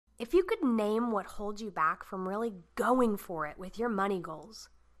if you could name what holds you back from really going for it with your money goals,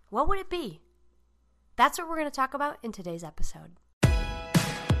 what would it be? That's what we're going to talk about in today's episode.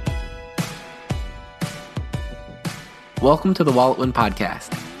 Welcome to the Wallet Win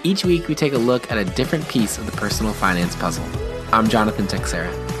Podcast. Each week we take a look at a different piece of the personal finance puzzle. I'm Jonathan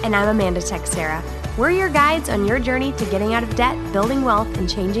Texera. And I'm Amanda Texera. We're your guides on your journey to getting out of debt, building wealth, and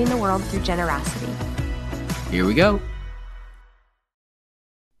changing the world through generosity. Here we go.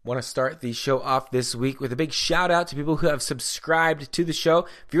 Want to start the show off this week with a big shout out to people who have subscribed to the show.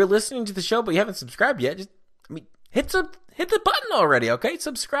 If you're listening to the show but you haven't subscribed yet, hit the button already, okay?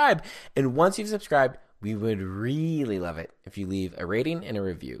 Subscribe. And once you've subscribed, we would really love it if you leave a rating and a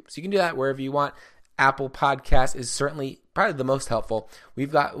review. So you can do that wherever you want. Apple Podcast is certainly probably the most helpful.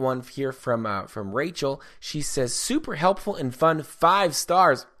 We've got one here from Rachel. She says, super helpful and fun, 5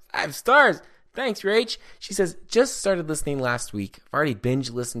 stars. 5 stars. Thanks, Rach. She says, just started listening last week. I've already binge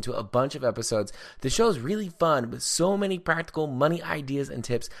listened to a bunch of episodes. The show is really fun with so many practical money ideas and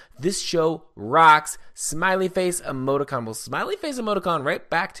tips. This show rocks. Smiley face emoticon. Well, smiley face emoticon right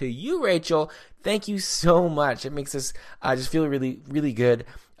back to you, Rachel. Thank you so much. It makes us just feel really, really good.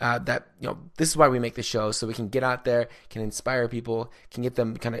 That, this is why we make the show, so we can get out there, can inspire people, can get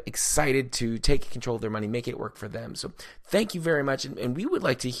them kind of excited to take control of their money, make it work for them. So thank you very much. And we would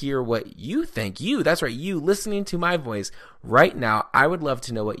like to hear what you think. That's right, you listening to my voice right now. I would love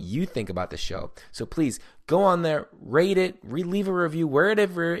to know what you think about the show. So please go on there, rate it, leave a review,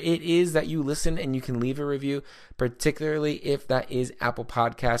 wherever it is that you listen and you can leave a review, particularly if that is Apple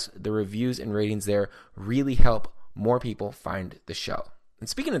Podcasts. The reviews and ratings there really help more people find the show. And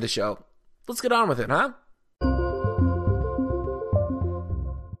speaking of the show, let's get on with it, huh?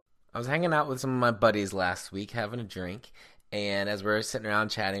 I was hanging out with some of my buddies last week, having a drink, and as we're sitting around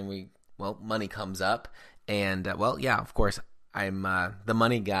chatting, money comes up, and of course, I'm the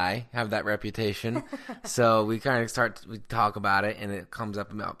money guy, have that reputation, so we kind of we talk about it, and it comes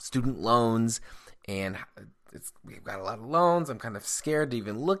up about student loans, and we've got a lot of loans. I'm kind of scared to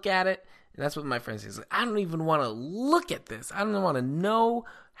even look at it. And that's what my friend says. I don't even want to look at this. I don't want to know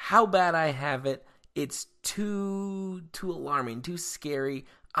how bad I have it. It's too alarming, too scary.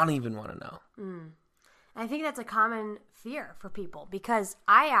 I don't even want to know. I think that's a common fear for people, because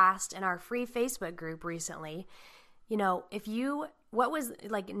I asked in our free Facebook group recently, what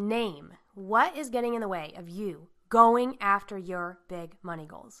is getting in the way of you going after your big money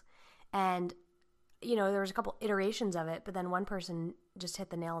goals? And there was a couple iterations of it, but then one person just hit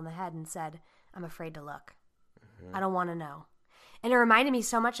the nail on the head and said, I'm afraid to look. I don't want to know. And it reminded me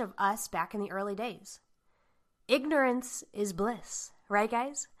so much of us back in the early days. Ignorance is bliss, right,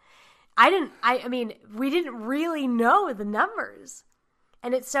 guys? We didn't really know the numbers.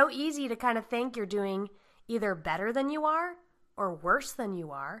 And it's so easy to kind of think you're doing either better than you are or worse than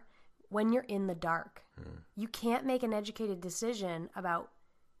you are when you're in the dark. You can't make an educated decision about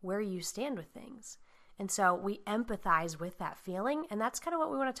where you stand with things. And so we empathize with that feeling, and that's kind of what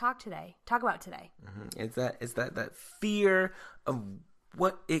we want to talk about today. It's that fear of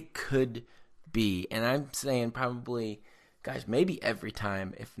what it could be. And I'm saying probably, guys, maybe every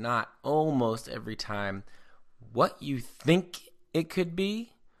time, if not almost every time, what you think it could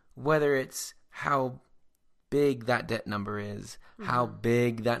be, whether it's how big that debt number is, how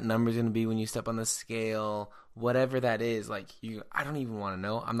big that number is going to be when you step on the scale, whatever that is, I don't even want to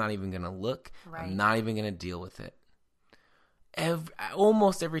know. I'm not even going to look. Right. I'm not even going to deal with it.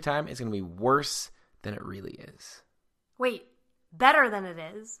 Almost every time, it's going to be worse than it really is. Wait, better than it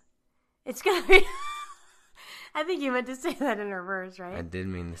is? It's going to be... I think you meant to say that in reverse, right? I did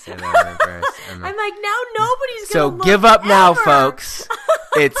mean to say that in reverse. I'm like, now nobody's going to look. So give up now, folks.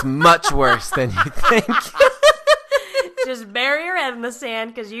 It's much worse than you think. Just bury your head in the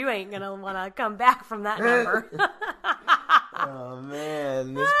sand, because you ain't going to want to come back from that number. Oh,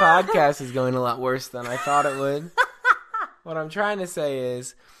 man. This podcast is going a lot worse than I thought it would. What I'm trying to say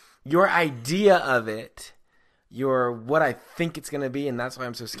is your idea of it, what I think it's going to be, and that's why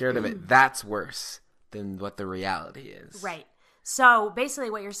I'm so scared of it, that's worse than what the reality is. Right. So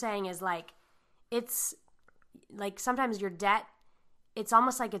basically what you're saying is it's like sometimes your debt, it's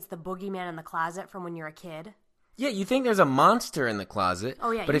almost like it's the boogeyman in the closet from when you're a kid. Yeah, you think there's a monster in the closet.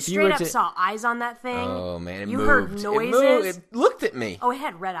 Oh, yeah. But you if straight up saw eyes on that thing. Oh, man. You moved. heard noises. It moved. It looked at me. Oh, it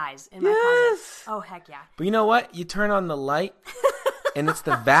had red eyes in my closet. Oh, heck yeah. But you know what? You turn on the light, and it's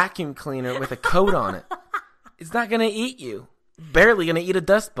the vacuum cleaner with a coat on it. It's not going to eat you. Barely going to eat a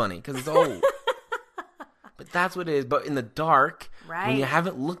dust bunny because it's old. But that's what it is. But in the dark, when you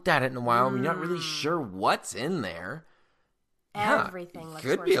haven't looked at it in a while, when you're not really sure what's in there, everything looks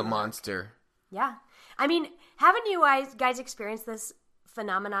could be a monster. Yeah. I mean, haven't you guys experienced this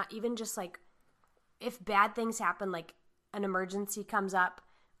phenomena, even just like if bad things happen, like an emergency comes up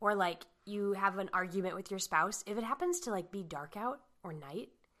or like you have an argument with your spouse, if it happens to like be dark out or night,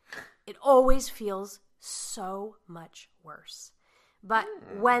 it always feels so much worse. But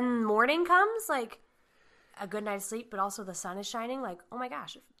when morning comes, like a good night's sleep, but also the sun is shining, like, oh my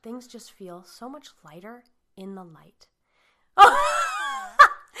gosh, things just feel so much lighter in the light.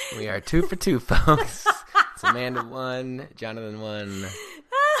 We are 2 for 2, folks. It's Amanda 1, Jonathan 1.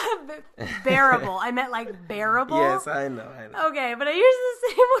 Bearable. I meant like bearable. Yes, I know. Okay, but I use the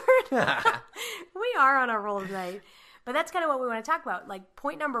same word. We are on a roll tonight. But that's kind of what we want to talk about. Like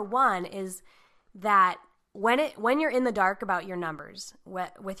point number 1 is that when you're in the dark about your numbers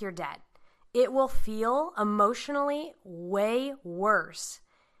with your debt, it will feel emotionally way worse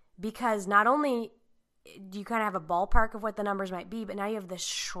because not only do you kind of have a ballpark of what the numbers might be, but now you have this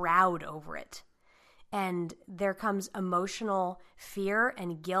shroud over it. And there comes emotional fear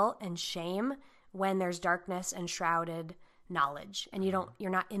and guilt and shame when there's darkness and shrouded knowledge and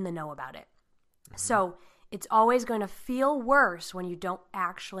you're not in the know about it. Mm-hmm. So it's always going to feel worse when you don't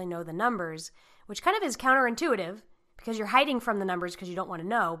actually know the numbers, which kind of is counterintuitive because you're hiding from the numbers because you don't want to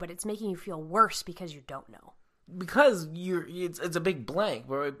know, but it's making you feel worse because you don't know. Because it's a big blank,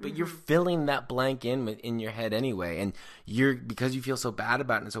 but you're filling that blank in your head anyway, and because you feel so bad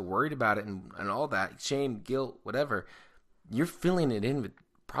about it and so worried about it and all that shame, guilt, whatever, you're filling it in with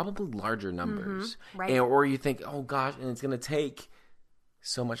probably larger numbers, right? Or you think, oh gosh, and it's going to take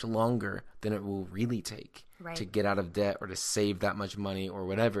so much longer than it will really take to get out of debt or to save that much money or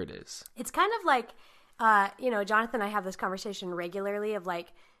whatever it is. It's kind of like, Jonathan and I have this conversation regularly of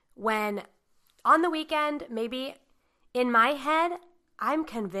like when. On the weekend, maybe in my head, I'm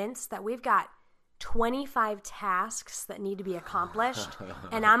convinced that we've got 25 tasks that need to be accomplished,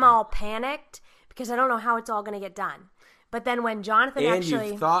 and I'm all panicked because I don't know how it's all going to get done. But then when Jonathan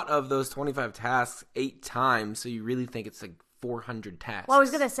you've thought of those 25 tasks 8 times, so you really think it's like 400 tasks. Well, I was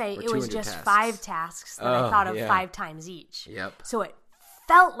going to say it was just 5 tasks that I thought of 5 times each. Yep. So it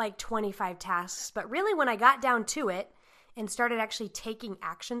felt like 25 tasks, but really when I got down to it and started actually taking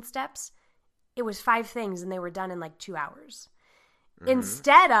action steps, it was 5 things and they were done in like 2 hours. Mm-hmm.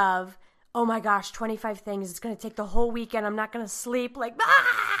 Instead of, oh my gosh, 25 things. It's going to take the whole weekend. I'm not going to sleep. Like,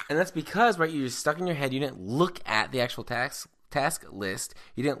 ah! And that's because, right, you're stuck in your head. You didn't look at the actual task list.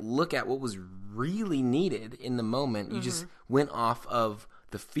 You didn't look at what was really needed in the moment. You just went off of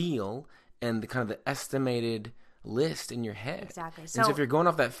the feel and the kind of the estimated list in your head. Exactly. So if you're going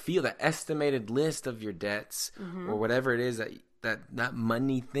off that feel, that estimated list of your debts or whatever it is that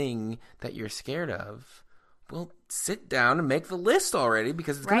money thing that you're scared of, well, sit down and make the list already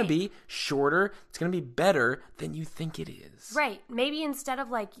because it's going to be shorter. It's going to be better than you think it is. Right. Maybe instead of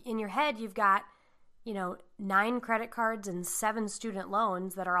like in your head, you've got, 9 credit cards and 7 student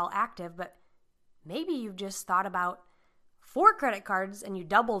loans that are all active, but maybe you've just thought about 4 credit cards and you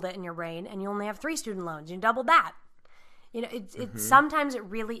doubled it in your brain and you only have 3 student loans. You doubled that. Sometimes it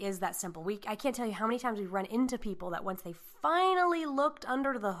really is that simple. I can't tell you how many times we've run into people that once they finally looked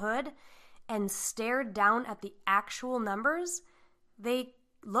under the hood and stared down at the actual numbers, they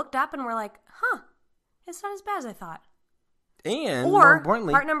looked up and were like, it's not as bad as I thought. And more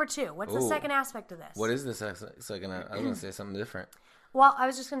importantly, part number 2. What's the second aspect of this? What is the second? I was going to say something different. Well, I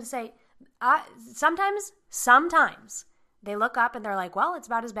was just going to say, sometimes they look up and they're like, well, it's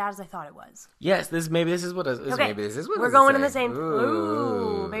about as bad as I thought it was. Yes, this is what we're going in the same.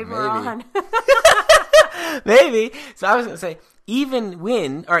 Maybe we're on. Maybe. So I was going to say, even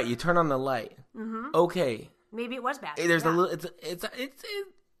when, all right, you turn on the light. Mm-hmm. Okay. Maybe it was bad. There's a little. It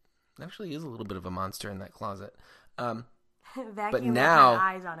actually is a little bit of a monster in that closet. But now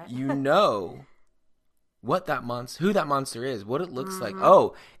eyes on it. You know what that monster, who that monster is, what it looks like.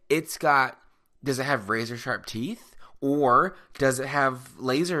 Oh, does it have razor sharp teeth? Or does it have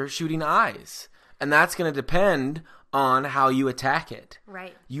laser shooting eyes? And that's going to depend on how you attack it.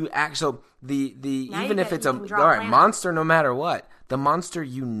 Right. So even if it's monster, no matter what, the monster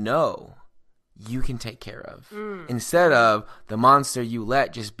you can take care of. Instead of the monster you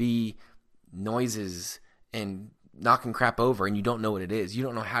let just be noises and knocking crap over and you don't know what it is. You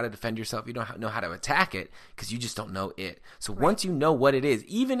don't know how to defend yourself. You don't know how to attack it because you just don't know it. So once you know what it is,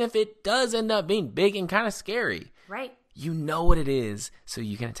 even if it does end up being big and kind of scary, right, you know what it is so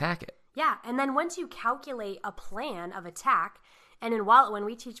you can attack it. Yeah, and then once you calculate a plan of attack, and in Wallet, when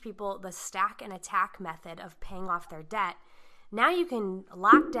we teach people the stack and attack method of paying off their debt, now you can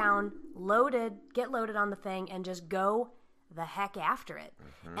lock down, get loaded on the thing, and just go the heck after it.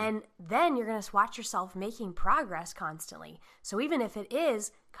 Mm-hmm. And then you're going to watch yourself making progress constantly. So even if it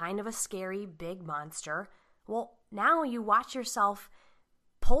is kind of a scary big monster, well, now you watch yourself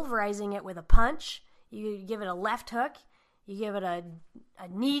pulverizing it with a punch. You give it a left hook. You give it a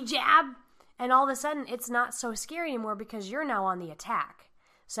knee jab. And all of a sudden, it's not so scary anymore because you're now on the attack.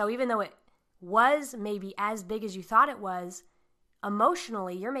 So even though it was maybe as big as you thought it was,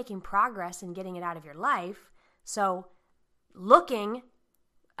 emotionally, you're making progress in getting it out of your life. So looking,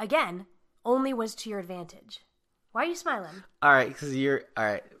 again, only was to your advantage. Why are you smiling? All right, because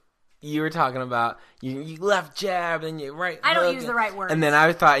you were talking about you left jab and you right I don't hook, use the right words. And then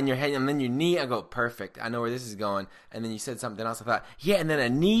I thought in your head, and then your knee, I go, perfect. I know where this is going. And then you said something else. I thought, yeah, and then a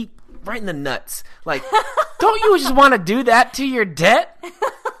knee right in the nuts. Like, don't you just want to do that to your debt?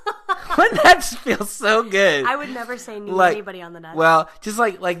 Wouldn't that just feel so good? I would never say knee to anybody on the nuts. Well, just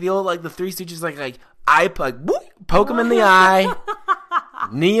like the old, like the Three Stooges, like eye poke him in the eye,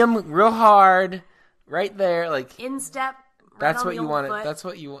 knee him real hard, right there, like instep. That's what you want. That's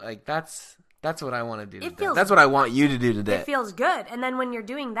what you like. That's what I want to do today. That's what I want you to do today. It feels good. And then when you're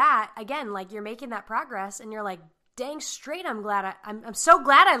doing that, again, like you're making that progress and you're like, dang straight, I'm so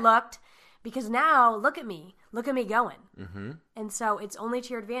glad I looked because now look at me going. Mm-hmm. And so it's only to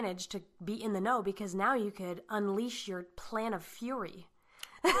your advantage to be in the know because now you could unleash your plan of fury.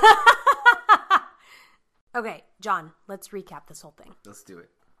 Okay, John, let's recap this whole thing. Let's do it.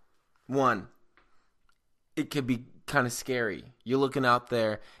 1, it could be kind of scary. You're looking out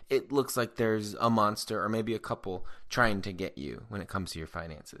there. It looks like there's a monster or maybe a couple trying to get you when it comes to your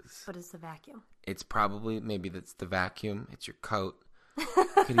finances. But it's the vacuum. It's probably, maybe that's the vacuum. It's your coat.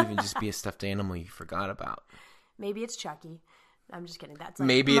 It could even just be a stuffed animal you forgot about. Maybe it's Chucky. I'm just kidding. That's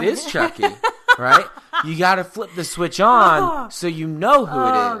maybe it is Chucky, right? You got to flip the switch on so you know who it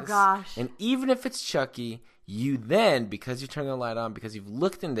is. Oh, gosh. And even if it's Chucky, you then, because you turn the light on, because you've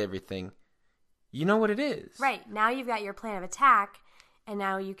looked into everything, you know what it is. Right. Now you've got your plan of attack, and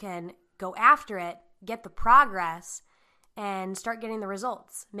now you can go after it, get the progress, and start getting the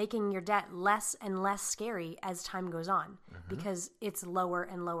results, making your debt less and less scary as time goes on because it's lower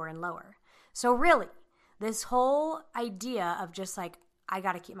and lower and lower. So really, this whole idea of just like, I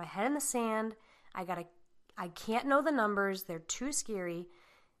got to keep my head in the sand, I can't know the numbers, they're too scary.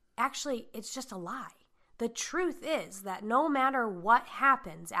 Actually, it's just a lie. The truth is that no matter what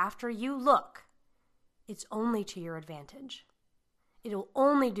happens after you look, it's only to your advantage. It'll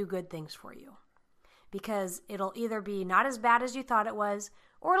only do good things for you because it'll either be not as bad as you thought it was,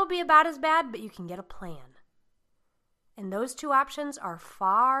 or it'll be about as bad, but you can get a plan. And those two options are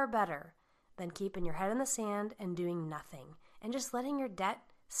far better than keeping your head in the sand and doing nothing and just letting your debt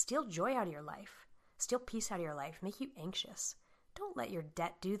steal joy out of your life, steal peace out of your life, make you anxious. Don't let your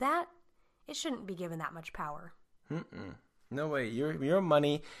debt do that. It shouldn't be given that much power. No way. Your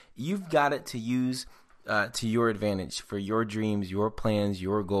money, you've got it to use to your advantage for your dreams, your plans,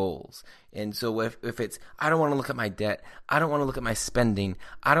 your goals. And so if it's, I don't want to look at my debt, I don't want to look at my spending,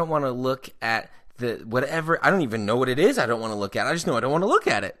 I don't want to look at the whatever, I don't even know what it is I don't want to look at. I just know I don't want to look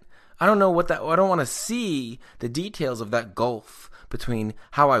at it. I don't know I don't want to see the details of that gulf between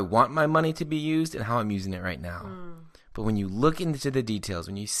how I want my money to be used and how I'm using it right now. But when you look into the details,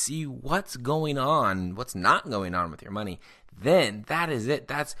 when you see what's going on, what's not going on with your money, then that is it.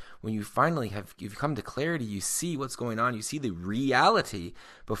 That's when you finally you've come to clarity. You see what's going on. You see the reality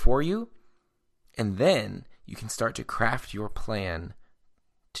before you. And then you can start to craft your plan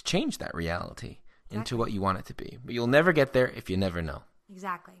to change that reality into what you want it to be. But you'll never get there if you never know.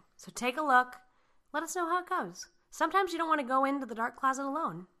 Exactly. So take a look. Let us know how it goes. Sometimes you don't want to go into the dark closet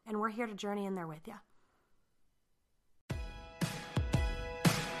alone, and we're here to journey in there with you.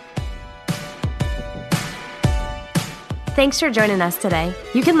 Thanks for joining us today.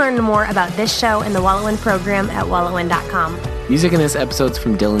 You can learn more about this show and the WalletWin program at walletwin.com. Music in this episode's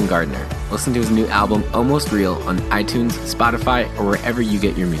from Dylan Gardner. Listen to his new album, Almost Real, on iTunes, Spotify, or wherever you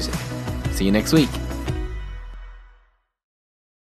get your music. See you next week.